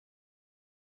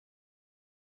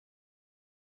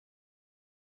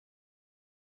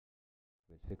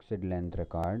fixed length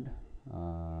record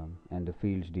and the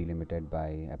fields delimited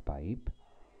by a pipe,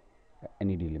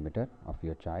 any delimiter of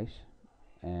your choice,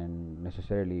 and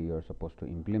necessarily you're supposed to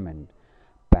implement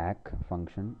pack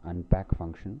function, unpack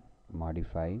function,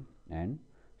 modify and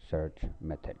search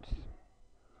methods.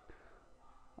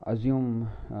 Assume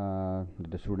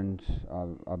that the student's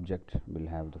object will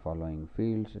have the following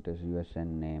fields. It is USN,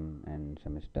 name and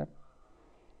semester,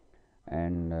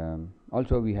 and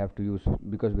also we have to use,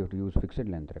 because we have to use fixed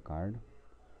length record,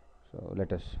 so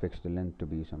let us fix the length to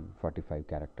be some 45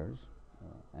 characters,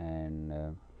 and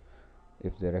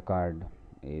if the record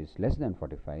is less than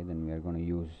 45, then we are going to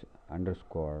use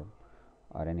underscore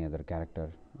or any other character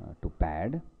to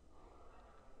pad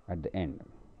at the end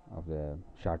of the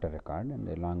shorter record, and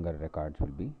the longer records will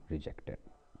be rejected.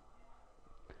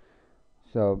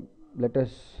 So let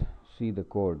us see the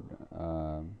code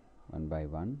one by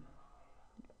one,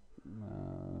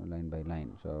 line by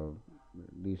line. So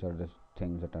these are the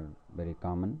things that are very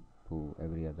common to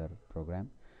every other program.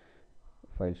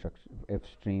 File structure,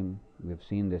 fstream, we have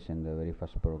seen this in the very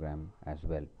first program as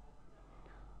well.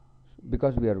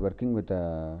 Because we are working with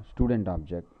a student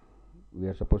object, we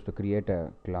are supposed to create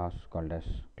a class called as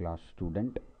class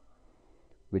student,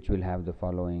 which will have the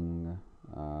following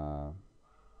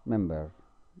member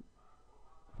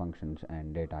functions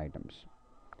and data items.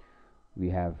 We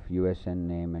have USN,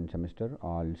 name and semester,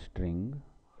 all string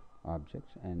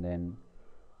objects, and then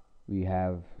we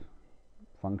have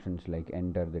functions like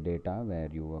enter the data, where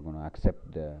you are going to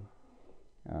accept the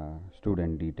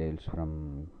student details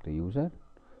from the user,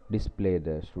 display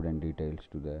the student details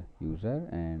to the user,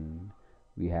 and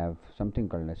we have something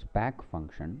called as pack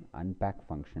function, unpack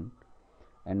function,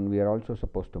 and we are also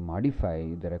supposed to modify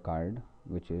the record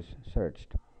which is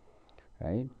searched,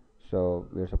 right? So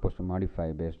we are supposed to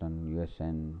modify based on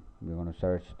USN. We want to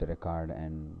search the record,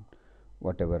 and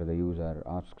whatever the user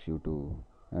asks you to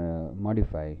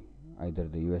modify, either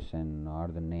the USN or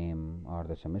the name or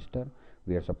the semester,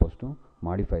 we are supposed to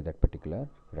modify that particular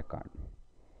record.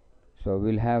 So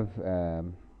we'll have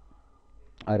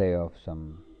array of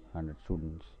some 100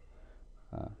 students.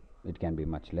 It can be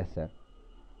much lesser,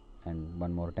 and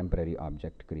one more temporary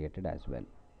object created as well.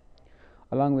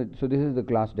 Along with, so this is the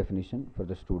class definition for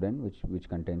the student, which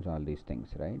contains all these things,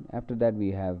 right? After that we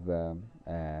have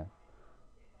a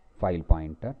file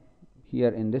pointer. Here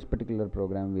in this particular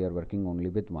program we are working only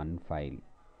with one file.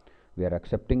 We are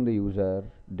accepting the user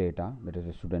data, that is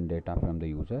the student data from the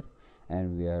user,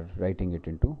 and we are writing it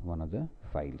into one of the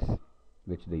files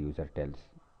which the user tells,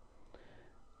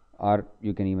 or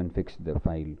you can even fix the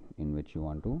file in which you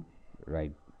want to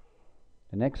write.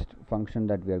 The next function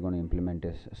that we are going to implement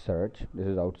is search. This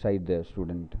is outside the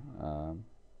student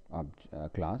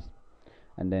class,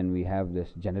 and then we have this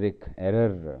generic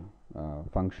error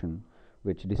function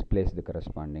which displays the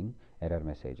corresponding error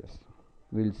messages.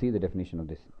 We will see the definition of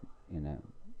this in a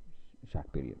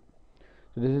short period.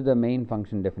 So this is the main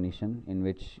function definition, in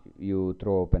which you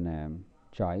throw open a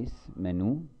choice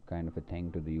menu kind of a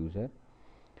thing to the user.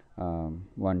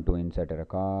 1 to insert a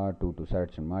record, 2 to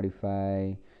search and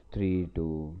modify, 3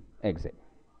 to exit.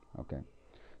 Okay,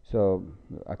 so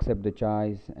accept the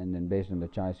choice, and then based on the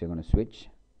choice you're going to switch.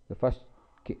 The first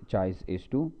choice is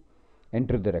to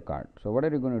enter the record. So what are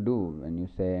you going to do when you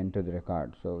say enter the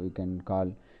record? So you can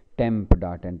call temp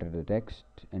dot enter the text,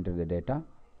 enter the data.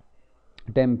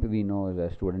 Temp we know is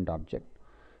a student object.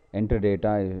 Enter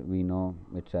data we know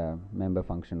it's a member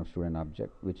function of student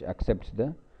object which accepts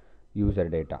the user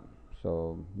data.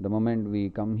 So the moment we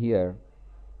come here,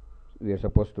 we are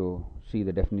supposed to see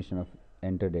the definition of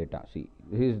enter data. See,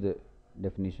 this is the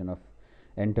definition of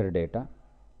enter data.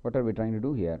 What are we trying to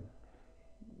do here?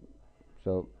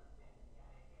 So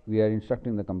we are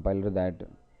instructing the compiler that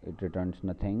it returns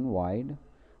nothing, void,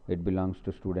 it belongs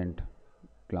to student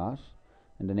class,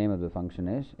 and the name of the function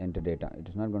is enter data. It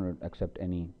is not going to accept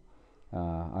any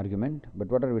argument, but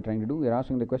what are we trying to do? We are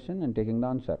asking the question and taking the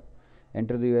answer.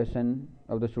 Enter the USN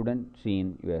of the student,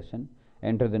 seen USN.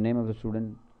 Enter the name of the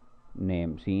student,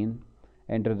 name, seen.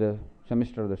 Enter the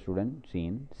semester of the student,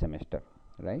 seen semester,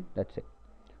 right? That's it.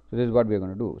 So this is what we are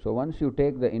going to do. So once you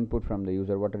take the input from the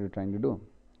user, what are you trying to do?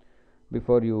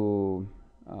 Before you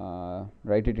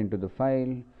write it into the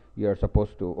file, you are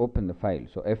supposed to open the file.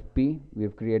 So fp, we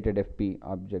have created fp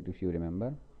object, if you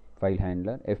remember, file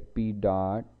handler, fp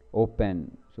dot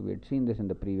open. So we had seen this in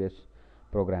the previous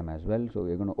program as well. So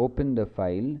we are going to open the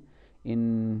file.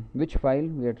 In which file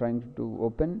we are trying to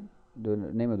open? The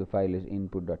name of the file is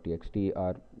input.txt,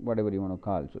 or whatever you want to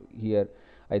call. So here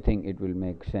I think it will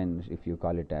make sense if you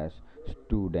call it as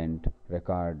student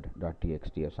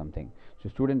record.txt or something. So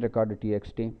student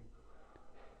record.txt,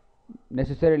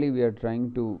 necessarily we are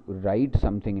trying to write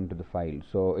something into the file,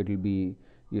 so it will be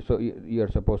you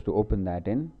are supposed to open that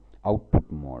in output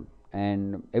mode,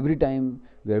 and every time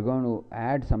we are going to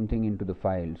add something into the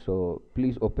file, so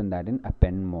please open that in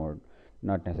append mode,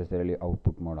 not necessarily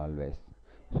output mode always.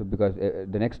 So because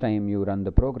the next time you run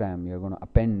the program, you're going to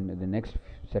append the next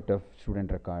set of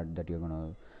student record that you're going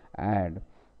to add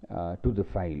to the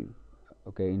file,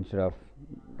 okay, instead of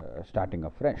starting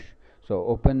afresh. So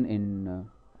open in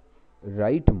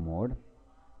write mode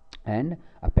and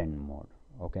append mode,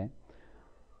 okay.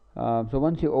 So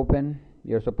once you open,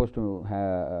 you're supposed to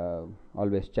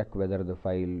always check whether the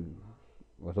file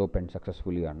was opened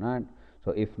successfully or not.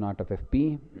 So if not of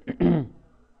FP,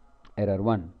 error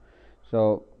 1.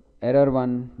 So error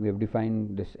 1, we have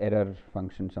defined this error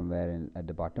function somewhere at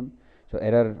the bottom. So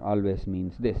error always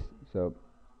means this. So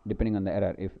depending on the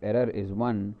error, if error is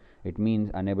 1, it means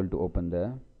unable to open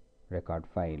the record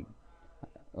file,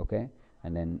 okay,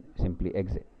 and then simply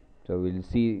exit. So we'll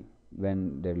see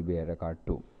when there will be a record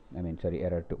 2,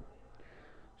 error 2.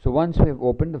 So once we have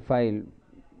opened the file,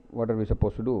 what are we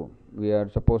supposed to do? We are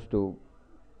supposed to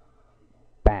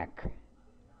pack,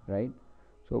 right?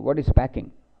 So what is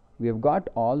packing? We have got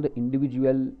all the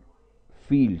individual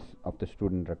fields of the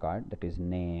student record, that is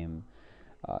name,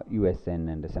 USN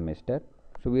and the semester.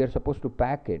 So we are supposed to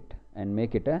pack it and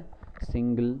make it a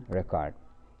single record.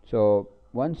 So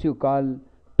once you call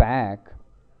pack,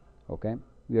 okay,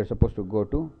 we are supposed to go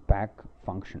to pack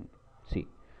function. See,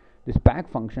 this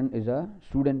pack function is a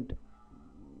student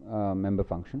member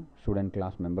function, student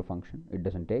class member function. It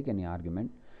doesn't take any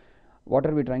argument. What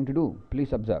are we trying to do?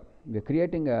 Please observe, we are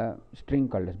creating a string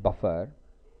called as buffer,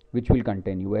 which will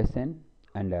contain USN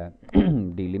and a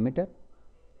delimiter.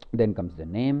 Then comes the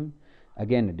name,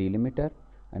 again a delimiter,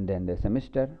 and then the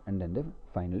semester, and then the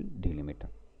final delimiter.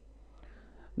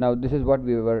 Now this is what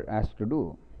we were asked to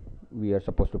do. We are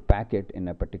supposed to pack it in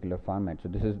a particular format. So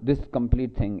this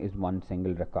complete thing is one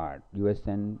single record: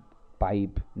 USN,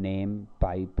 pipe, name,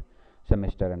 pipe,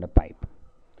 semester, and a pipe.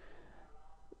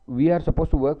 We are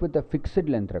supposed to work with a fixed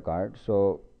length record.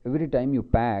 So every time you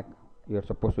pack, you are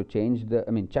supposed to change the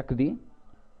check the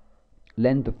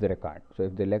length of the record. So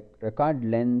if the record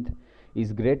length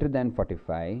is greater than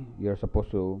 45, you are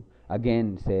supposed to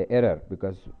again say error,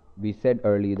 because we said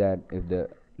earlier that if the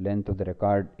length of the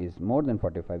record is more than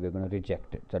 45, we are going to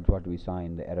reject it. That's what we saw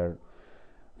in the error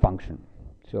function.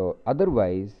 So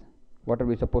otherwise, what are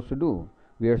we supposed to do?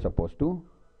 We are supposed to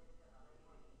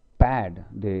pad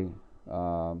the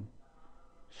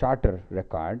shorter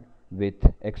record with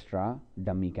extra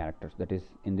dummy characters. That is,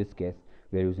 in this case,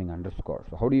 we are using underscore.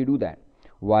 So how do you do that?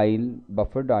 While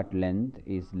buffer dot length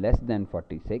is less than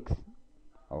 46,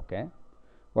 okay,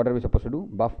 what are we supposed to do?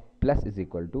 Buff plus is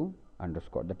equal to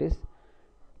underscore. That is,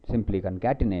 simply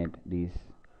concatenate these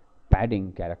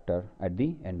padding character at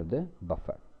the end of the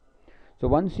buffer. So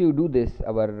once you do this,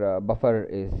 our buffer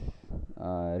is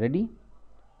ready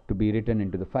to be written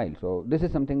into the file. So this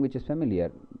is something which is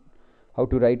familiar, how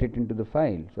to write it into the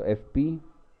file. So FP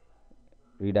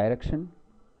redirection,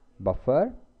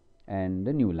 buffer, and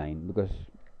the new line, because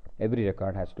every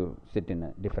record has to sit in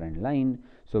a different line.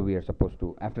 So we are supposed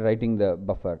to, after writing the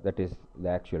buffer, that is the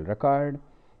actual record,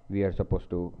 we are supposed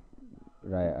to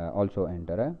also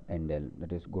enter a endl,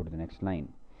 that is go to the next line.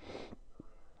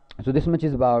 So this much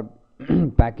is about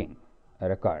packing a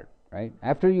record, right?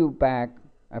 After you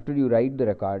write the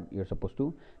record, you're supposed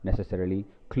to necessarily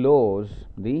close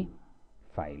the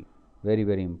file. Very,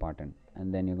 very important.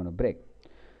 And then you're going to break.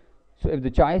 So if the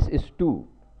choice is 2,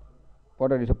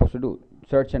 what are you supposed to do?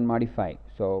 Search and modify.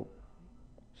 So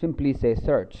simply say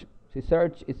search. See,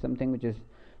 search is something which is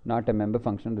not a member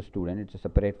function of the student, it's a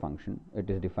separate function.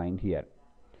 It is defined here.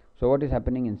 So what is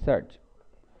happening in search?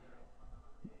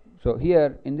 So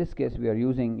here in this case we are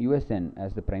using USN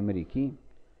as the primary key.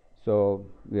 So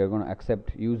we are going to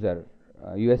accept user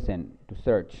USN to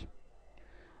search.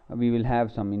 We will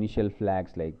have some initial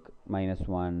flags like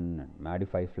 -1,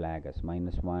 modify flag as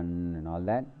 -1 and all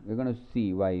that. We're going to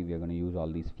see why we are going to use all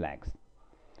these flags.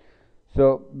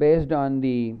 So based on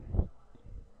the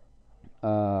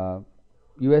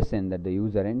USN that the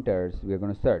user enters, we are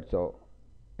going to search. So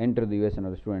enter the USN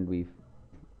of the student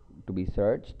to be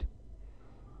searched.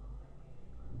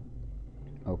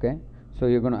 Okay, so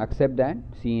you're going to accept that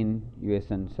scene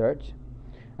USN search,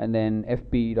 and then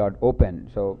fp dot open.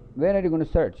 So where are you going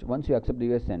to search? Once you accept the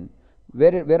USN,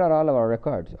 where are all our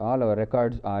records? All our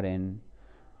records are in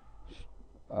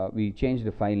we change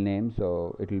the file name,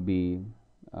 so it will be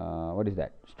what is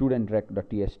that?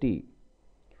 studentrec.txt.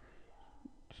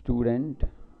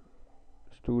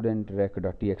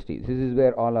 studentrec.txt. This is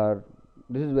where all our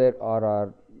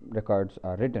records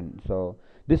are written. So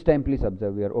this time please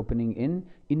observe, we are opening in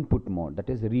input mode, that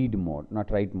is read mode,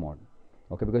 not write mode,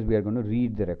 okay, because we are going to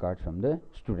read the records from the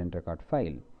student record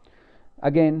file.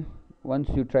 Again, once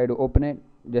you try to open it,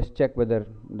 just check whether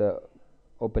the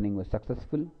opening was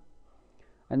successful.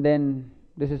 And then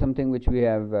this is something which we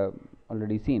have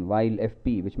already seen, while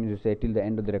fp, which means to say till the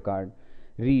end of the record,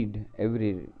 read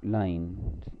every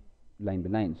line by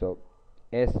line. So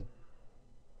s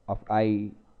of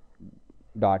I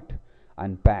dot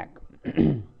unpack.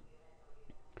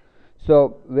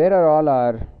 So where are all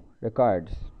our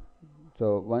records?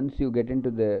 So once you get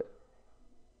into the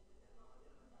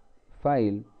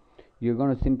file, you're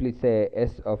going to simply say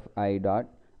s of I dot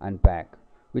unpack,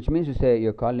 which means to say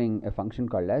you're calling a function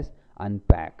called as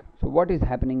unpack. So what is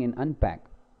happening in unpack?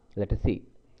 Let us see.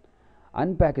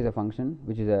 Unpack is a function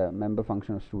which is a member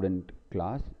function of student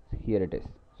class. Here it is.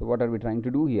 So what are we trying to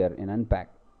do here in unpack?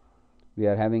 We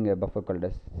are having a buffer called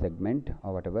as segment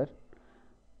or whatever,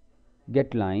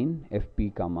 get line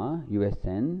fp comma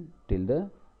usn till the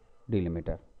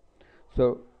delimiter.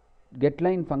 So get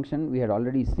line function we had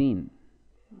already seen.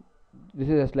 This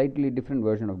is a slightly different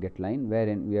version of get line,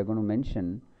 wherein we are going to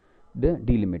mention the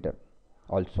delimiter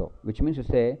also, which means to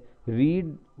say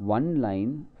read one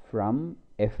line from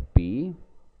fp,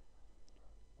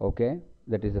 okay,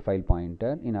 that is the file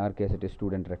pointer. In our case it is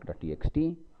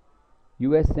studentrec.txt.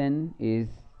 usn is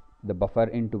the buffer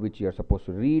into which you are supposed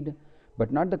to read,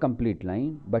 but not the complete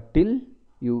line, but till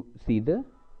you see the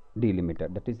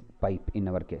delimiter, that is pipe in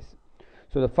our case.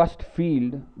 So the first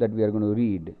field that we are going to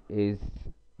read is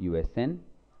usn.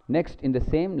 Next, in the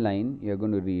same line, you are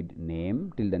going to read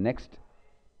name till the next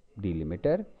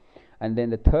delimiter, and then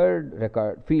the third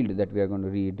record field that we are going to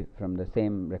read from the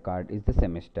same record is the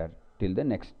semester till the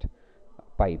next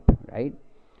pipe, right?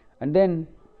 And then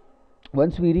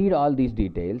once we read all these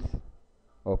details,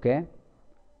 okay,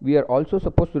 we are also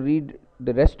supposed to read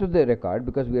the rest of the record,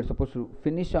 because we are supposed to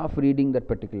finish off reading that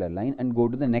particular line and go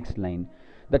to the next line.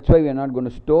 That's why we are not going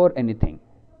to store anything.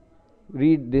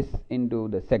 Read this into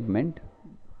the segment,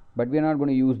 but we are not going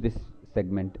to use this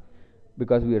segment,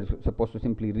 because we are supposed to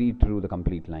simply read through the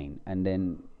complete line, and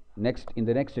then in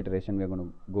the next iteration we are going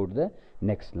to go to the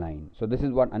next line. So this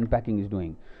is what unpacking is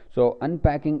doing. So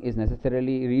unpacking is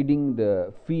necessarily reading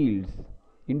the fields,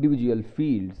 individual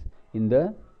fields in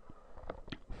the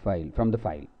file, from the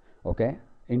file, okay,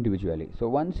 individually. So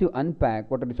once you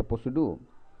unpack, what are you supposed to do?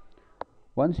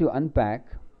 Once you unpack,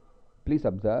 please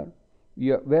observe,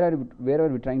 where are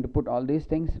we trying to put all these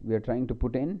things? We are trying to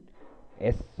put in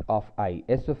s of I.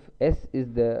 S is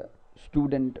the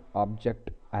student object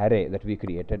array that we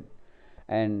created,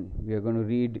 and we are going to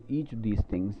read each of these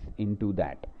things into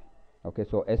that, okay.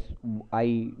 So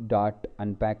si dot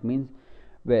unpack means,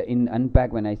 where in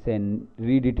unpack, when I say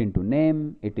read it into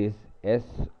name, it is s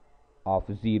of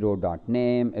 0 dot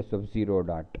name, s of 0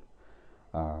 dot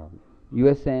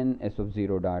usn, s of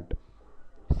 0 dot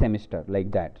semester,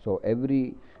 like that. So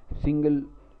every single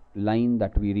line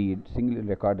that we read, single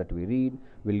record that we read,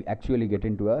 will actually get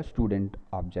into a student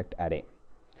object array,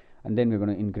 and then we're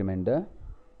going to increment the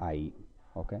I,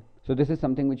 okay. So this is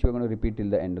something which we're going to repeat till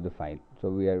the end of the file. So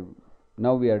we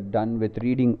are done with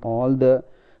reading all the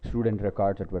student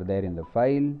records that were there in the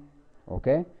file,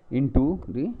 okay, into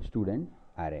the student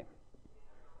array.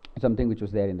 Something which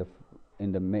was there in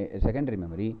the secondary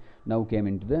memory now came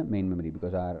into the main memory,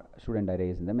 because our student array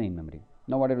is in the main memory.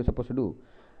 Now what are we supposed to do?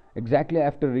 Exactly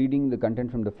after reading the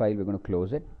content from the file, we're going to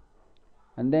close it,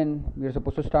 and then we are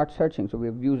supposed to start searching. So we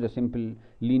have used a simple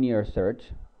linear search.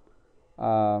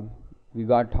 We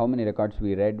got how many records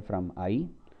we read from I,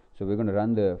 so we're going to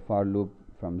run the for loop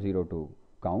from 0 to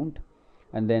count,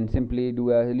 and then simply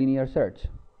do a linear search.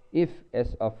 If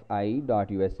s of I dot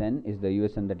usn is the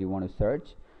usn that you want to search,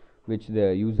 which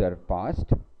the user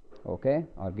passed, okay,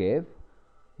 or gave,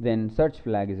 then search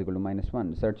flag is equal to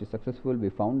 -1. Search is successful, we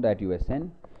found that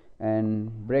usn, and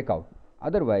breakout.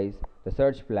 Otherwise the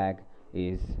search flag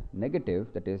is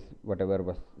negative, that is whatever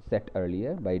was set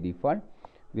earlier by default.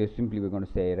 We're going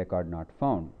to say record not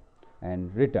found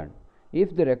and return.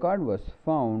 If the record was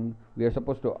found, we are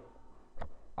supposed to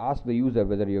ask the user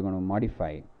whether you're going to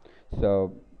modify.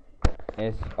 So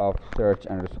s of search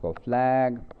underscore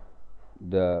flag,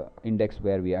 the index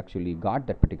where we actually got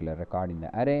that particular record in the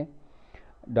array,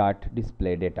 dot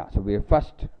display data. So we are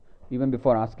first, even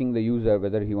before asking the user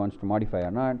whether he wants to modify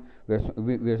or not,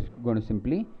 we're going to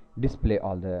simply display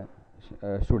all the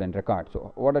student records.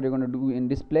 So what are you going to do in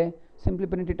display? Simply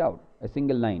print it out, a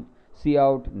single line.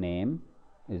 Cout name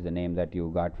is the name that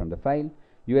you got from the file,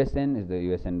 usn is the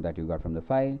usn that you got from the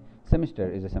file, semester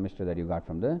is the semester that you got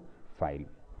from the file,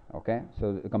 Okay,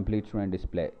 so the complete student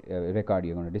display record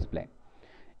you're going to display.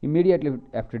 Immediately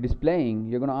after displaying,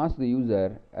 you're going to ask the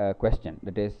user a question,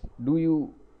 that is, do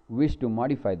you wish to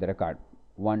modify the record?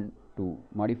 1 to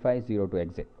modify, 0 to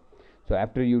exit. So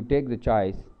after you take the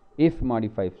choice if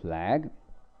modify flag,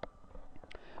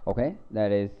 okay,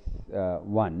 that is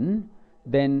 1,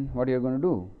 then what you're going to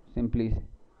do, simply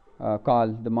call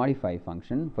the modify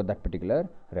function for that particular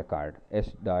record,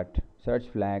 s dot search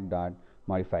flag dot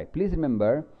modify. Please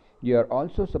remember, you are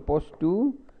also supposed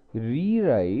to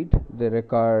rewrite the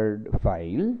record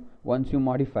file once you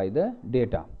modify the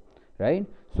data, right?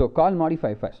 So call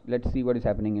modify first. Let's see what is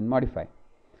happening in modify.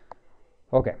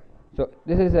 Okay, so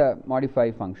this is a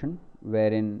modify function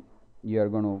wherein you are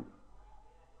going to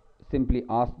simply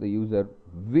ask the user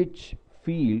which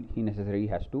field he necessarily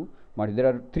has to modify. There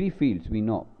are 3 fields we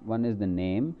know. One is the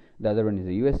name, the other one is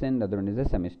the USN, the other one is the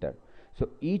semester. So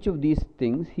each of these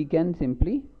things he can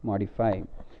simply modify.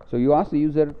 So you ask the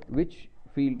user which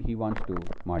field he wants to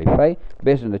modify.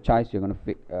 Based on the choice, you're going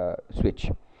to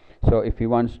switch. So if he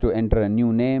wants to enter a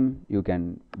new name, you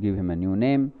can give him a new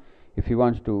name. If he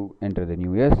wants to enter the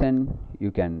new USN,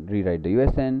 you can rewrite the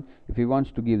USN. If he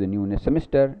wants to give the new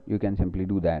semester, you can simply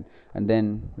do that and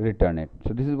then return it.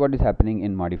 So this is what is happening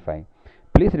in modify.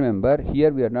 Please remember,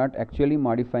 here we are not actually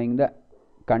modifying the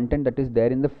content that is there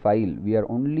in the file. We are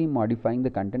only modifying the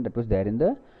content that was there in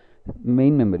the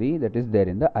main memory, that is there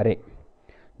in the array.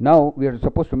 Now we are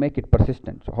supposed to make it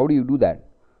persistent. So how do you do that?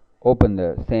 Open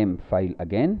the same file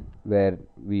again where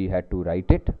we had to write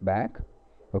it back.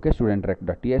 Okay,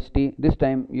 studentrec.txt. This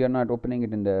time you are not opening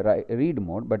it in the read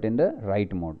mode but in the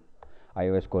write mode,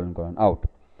 ios : out.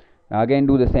 Now again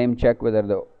do the same check whether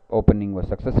the opening was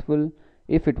successful.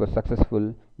 If it was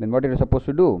successful, then what are you supposed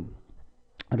to do?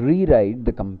 Rewrite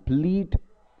the complete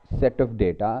set of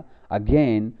data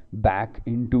again back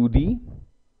into the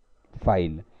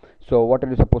file. So what are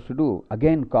you supposed to do?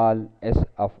 Again call s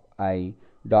of I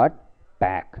dot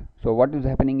pack. So what is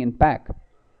happening in pack?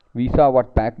 We saw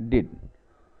what pack did.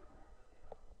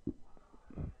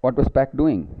 What was pack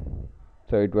doing?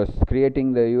 So it was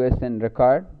creating the USN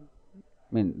record,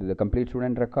 the complete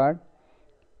student record.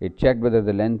 It checked whether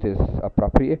the length is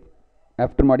appropriate.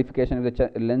 After modification, if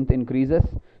the length increases,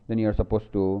 then you are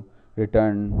supposed to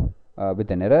return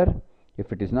with an error.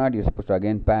 If it is not, you are supposed to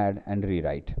again pad and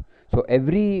rewrite. So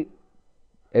every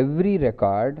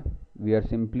record we are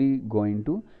simply going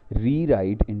to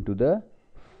rewrite into the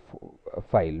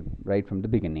file right from the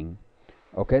beginning.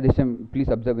 Okay, this time please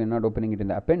observe we are not opening it in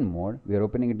the append mode, we are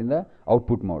opening it in the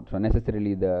output mode. So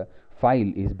necessarily the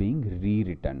file is being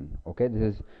rewritten. Okay, this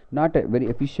is not a very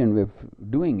efficient way of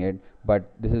doing it,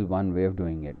 but this is one way of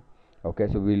doing it. Okay,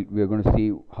 so we are going to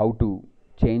see how to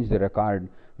change the record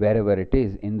wherever it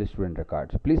is in the student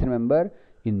record. So please remember,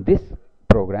 in this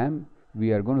program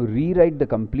we are going to rewrite the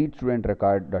complete student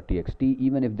record.txt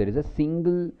even if there is a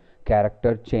single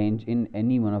character change in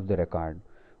any one of the record.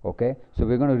 Okay, so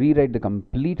we're going to rewrite the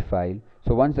complete file.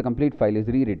 So once the complete file is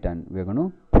rewritten, we're going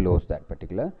to close that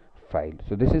particular file.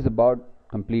 So this is about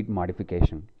complete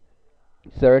modification,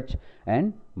 search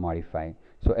and modify.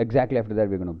 So exactly after that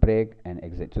we're going to break and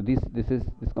exit. So this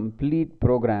complete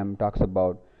program talks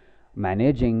about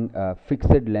managing a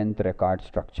fixed length record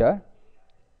structure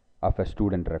of a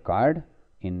student record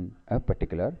in a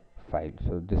particular file.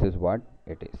 So this is what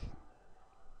it is.